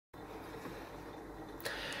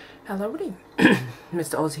Hello everybody,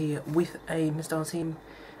 Mr. Oz here with Mr. Oz here,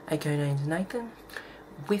 aka name's Nathan,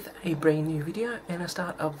 with a brand new video and a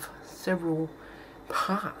start of several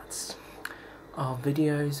parts of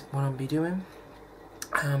videos what I'll be doing.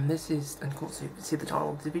 This is, and of course you can see the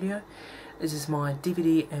title of the video, this is my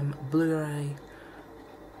DVD and Blu-ray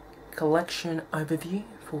collection overview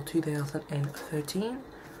for 2013,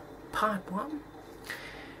 part 1,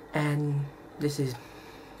 and this is,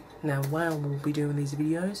 now why I will be doing these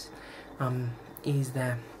videos is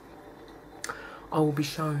that I will be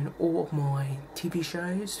showing all of my TV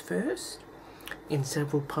shows first in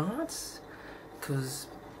several parts, because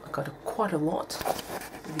I got quite a lot.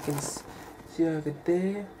 If you can see over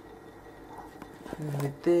there and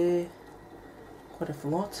over there, quite a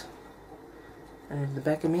lot, and in the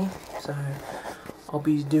back of me. So I'll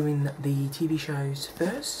be doing the TV shows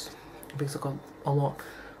first because I've got a lot.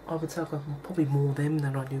 I would say I've got probably more of them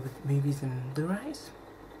than I do with movies and Blu-rays.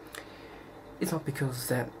 It's not because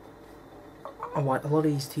that a lot of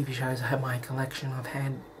these TV shows I have my collection I've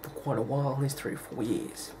had for quite a while, at least 3 or 4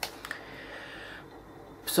 years.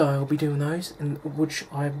 So I'll be doing those, and which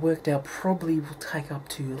I've worked out probably will take up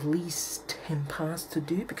to at least 10 parts to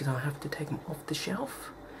do, because I have to take them off the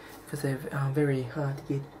shelf because they're very hard to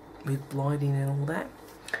get with lighting and all that.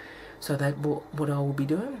 So that's what I will be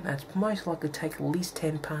doing. That's most likely to take at least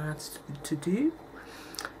 10 parts to do.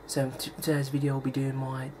 So today's video I'll be doing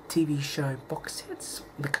my TV show box sets,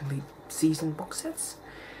 the complete season box sets.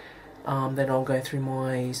 Then I'll go through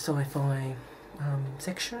my sci-fi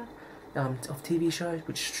section of TV shows,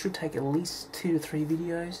 which should take at least 2 to 3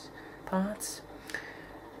 videos parts.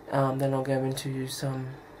 Then I'll go into some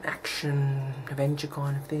action, adventure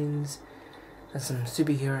kind of things, and some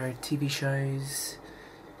superhero TV shows,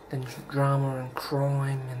 then drama and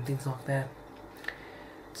crime and things like that.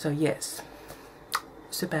 So yes,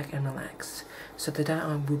 sit back and relax. So today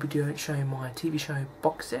I will be showing my TV show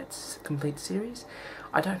box sets, complete series.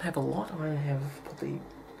 I don't have a lot, I have probably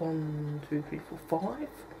 1, 2, 3, 4, 5.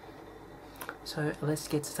 So let's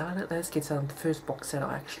get started. The first box set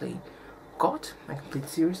I actually got a complete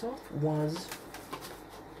series of was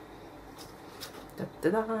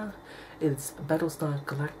it's Battlestar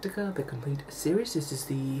Galactica, the complete series. This is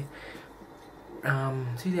the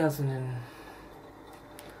 2000 and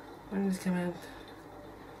when did this come out?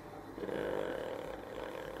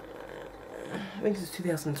 I think it's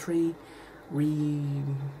 2003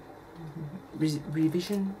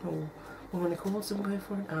 revision, or what am I going to call it? Some word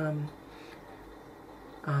for it.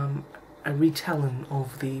 A retelling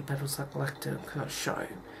of the Battlestar Galactica show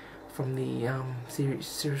from the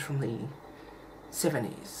series from the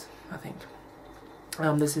 70s, I think.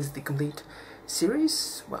 This is the complete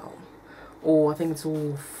series, well, or I think it's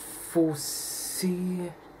all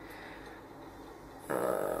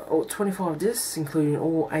or 25 discs, including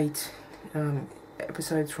all 8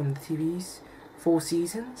 episodes from the TV's 4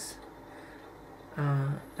 seasons,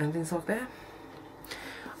 and things like that.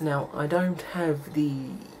 Now, I don't have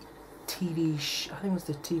the TV, I think it was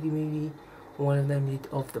the TV movie, one of them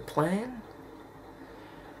of The Plan.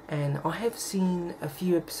 And I have seen a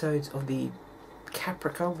few episodes of the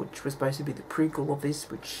Caprica, which was supposed to be the prequel of this,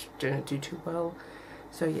 which didn't do too well.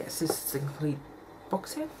 So yes, this is the complete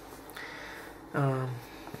box set. On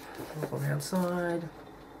the outside.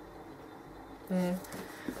 There.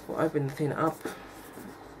 We'll open the thing up.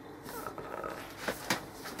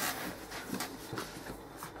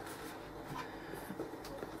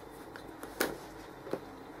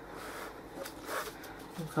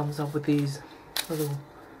 It comes up with these little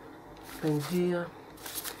things here,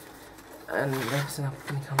 and next up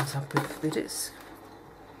it comes up with the disc.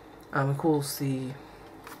 Of course this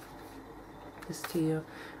here,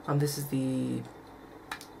 this is the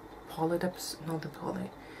pilot episode, not the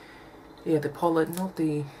pilot, yeah, the pilot, not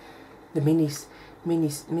the mini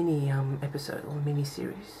episode or mini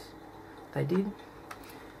series they did.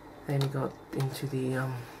 Then we got into the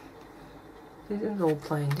this is all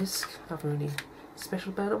plain disc, nothing really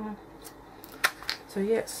special about them. So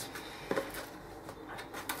yes,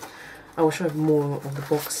 I will show you more of the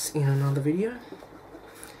box in another video.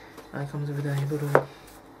 It comes with a little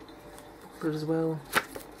booklet as well,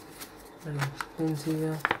 little things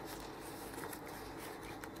here.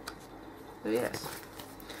 So yes,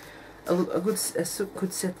 a good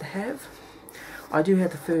set to have. I do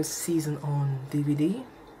have the first season on DVD,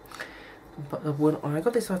 but when I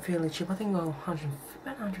got this, I fairly cheap. I think about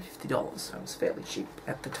 $150, so it was fairly cheap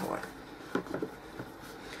at the time.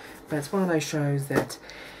 But it's one of those shows that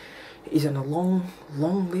is on a long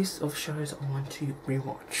list of shows I want to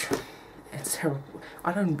rewatch. It's terrible.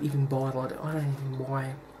 I don't even buy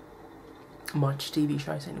much TV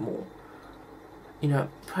shows anymore. you know,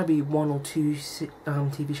 probably 1 or 2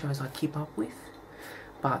 TV shows I keep up with,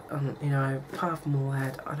 but you know, apart from all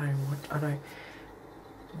that, I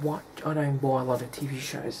don't buy a lot of TV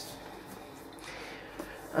shows.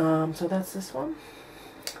 So that's this one,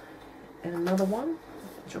 and another one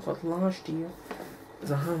which I got last year.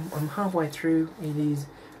 I'm halfway through. It is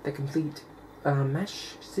the complete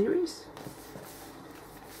MASH series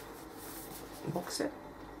box set.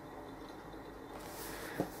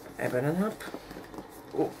 Open it up.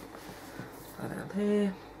 Oh, put that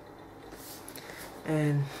there.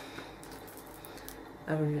 And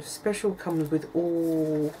a special comes with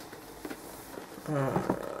all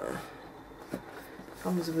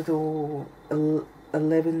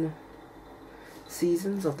 11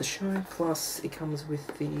 seasons of the show, plus it comes with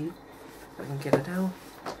the, if I can get it out,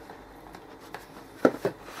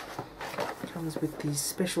 it comes with the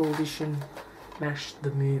special edition MASH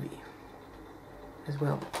the movie as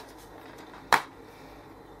well.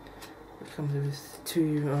 It comes with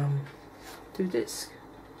two discs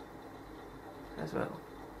as well.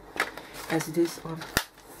 As it is,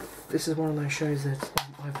 this is one of those shows that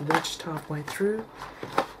I've watched halfway through,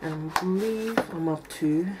 and I believe I'm up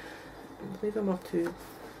to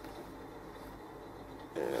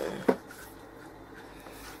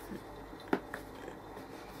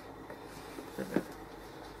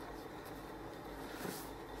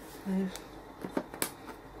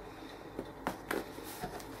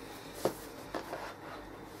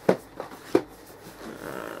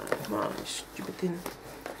come on, you stupid thing.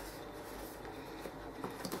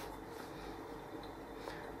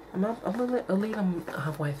 I'm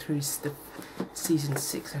halfway through the season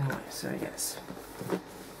 6 anyway, so yes.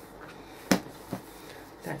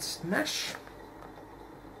 That's MASH.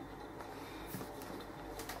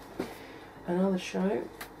 Another show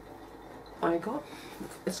I got,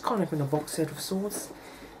 it's kind of in a box set of sorts,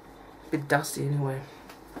 a bit dusty anyway.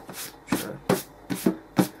 Should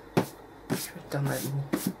have done that more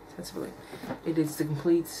sensibly. It is the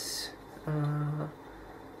complete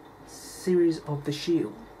series of The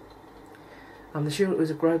Shield. The Shield was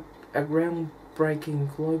a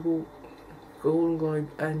groundbreaking global Golden Globe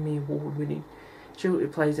Emmy Award winning Shield.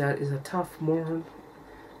 It plays out as a tough modern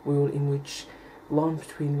world in which line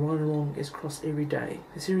between right and wrong is crossed every day.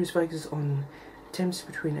 The series focuses on attempts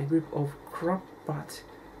between a group of corrupt but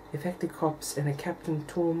effective cops and a captain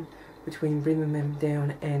torn between bringing them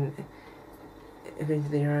down and avenge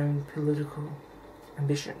their own political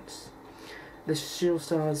ambitions. The Shield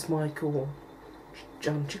stars Michael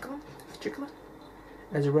Chikla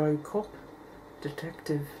as a rogue cop,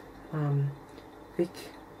 Detective Vic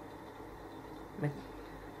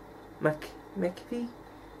McPhee.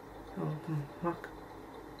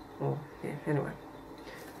 Oh, yeah, anyway.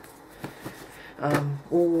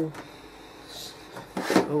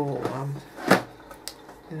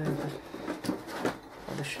 You know,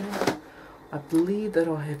 the show. I believe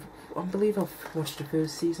I've watched the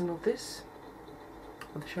first season of this,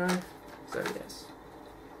 of the show, so yes.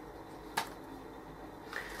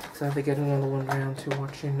 So I have to get another one round to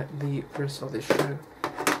watching the rest of the show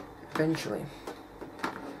eventually.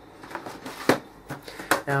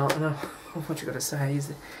 Now, I know what you got to say is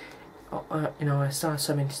that, you know, I start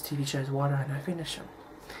so many TV shows, why don't I finish them?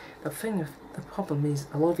 The problem is,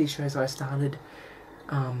 a lot of these shows I started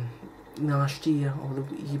last year or the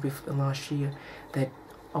year before last year, that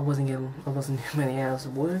I wasn't doing many hours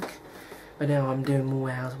of work, but now I'm doing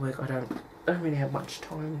more hours of work. I don't really have much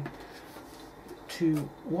time to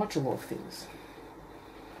watch a lot of things.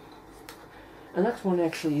 And that one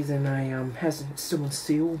actually is in a still on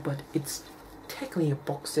seal, but it's technically a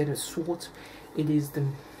box set of sorts. It is the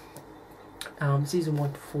season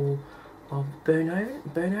 1 to 4 of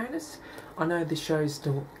Burnowners. I know this show is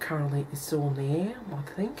still on the air. I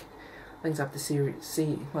think it's up to series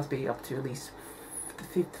C. It must be up to at least the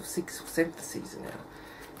 5th or 6th or 7th season now.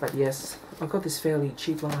 But yes, I got this fairly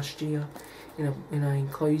cheap last year in a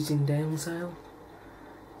closing down sale.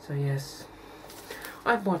 So yes,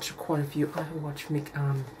 I've watched quite a few. I've watched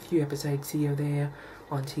few episodes here or there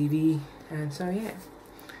on TV, and so yeah.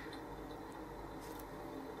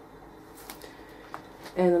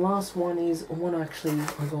 And the last one is one actually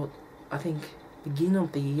I got, I think, beginning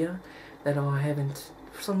of the year, that I haven't,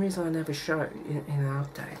 for some reason I never show in an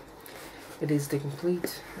update. It is the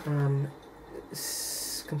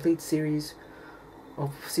complete series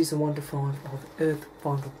of season 1 to 5 of Earth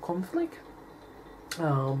Final Conflict.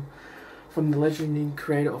 From the legendary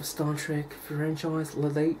creator of Star Trek franchise, the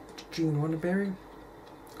late Gene Roddenberry.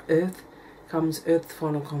 Earth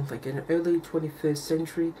Final Conflict. In the early 21st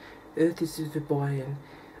century, Earth is visited by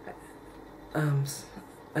an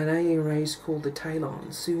alien race called the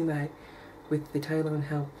Talons. Soon they with the tailor and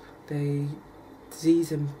how the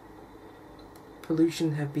disease and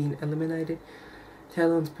pollution have been eliminated.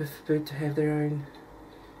 Talons prefer to have their own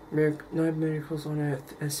no miracles on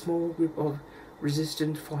Earth. A small group of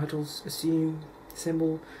resistant fighters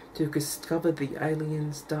assemble to discover the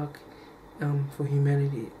aliens' dark for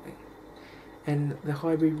humanity, and the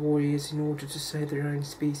hybrid warriors in order to save their own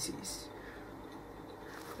species.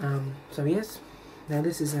 So yes, now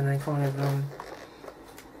this is in a kind of I'll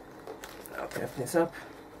open this up.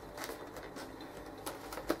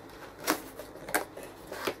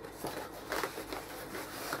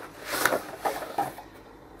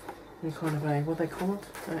 In kind of a, what they call it,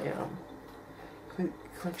 a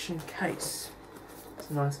collection case. It's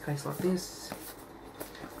a nice case like this.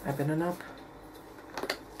 Open it up.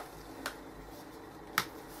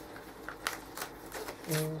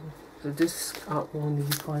 So this are one of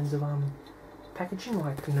these kinds of packaging,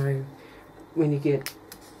 like, you know, when you get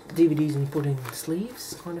DVDs and you put in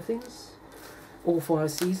sleeves kind of things. All 5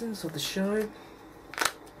 seasons of the show,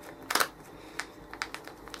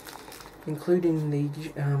 including the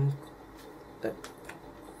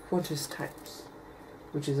Qantas tapes,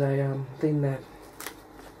 which is a thing that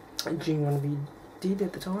G1V did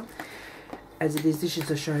at the time. As it is, this is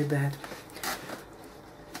a show that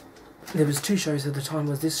there was 2 shows at the time.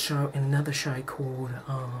 Was this show and another show called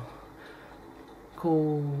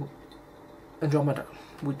Andromeda,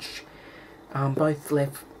 which both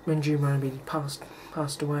left when G1V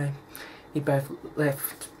passed away. He both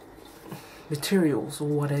left materials or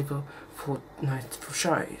whatever for for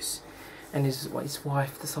shows, and his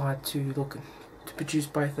wife decided to look to produce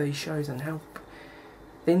both these shows and help.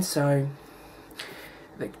 Then so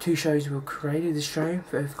the 2 shows were created. This show,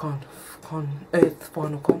 Earth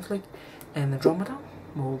Final Conflict and Andromeda,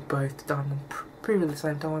 were both done pretty at the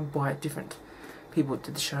same time by different people that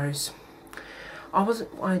did the shows.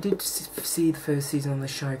 I did see the first season of the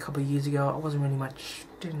show a couple of years ago. I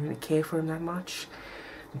didn't really care for him that much,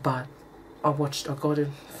 but I got it,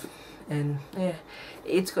 and yeah,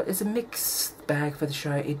 it's a mixed bag for the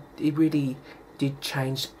show. It really did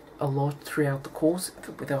change a lot throughout the course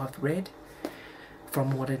that I've read,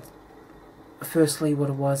 from what it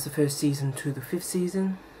was the first season to the 5th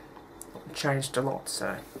season. It changed a lot,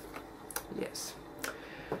 so yes.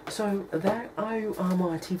 So that are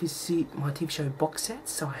my TV show box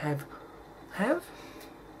sets. So I have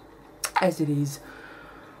as it is.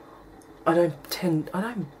 I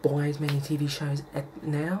don't buy as many TV shows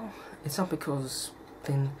now. It's not because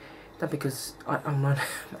I'm not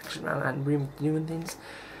actually around doing things,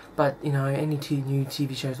 but you know, any 2 new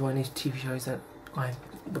TV shows or any TV shows that I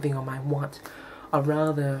think I might want, I'd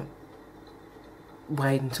rather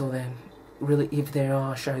wait until then. Really, if there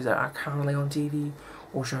are shows that are currently on TV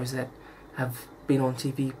or shows that have been on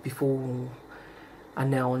TV before or are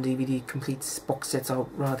now on DVD complete box sets, I'd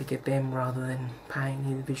rather get them rather than paying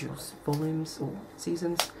individual volumes or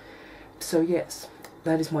seasons. So yes,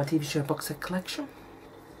 that is my TV show box set collection,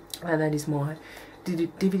 and that is my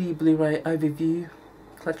DVD Blu-ray overview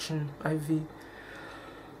collection overview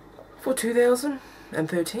for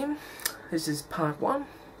 2013. This is part 1,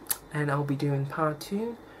 and I'll be doing part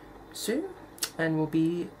 2 soon, and will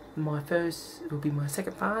be my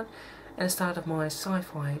second part and the start of my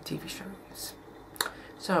sci-fi TV shows.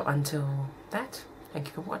 So until that, thank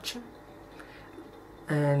you for watching,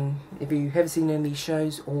 and if you have seen any of these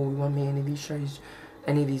shows or want me any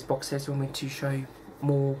of these box sets want me to show you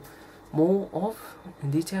more of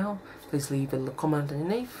in detail, please leave a comment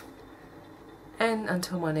underneath. And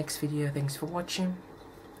until my next video, thanks for watching.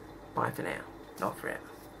 Bye for now, not forever.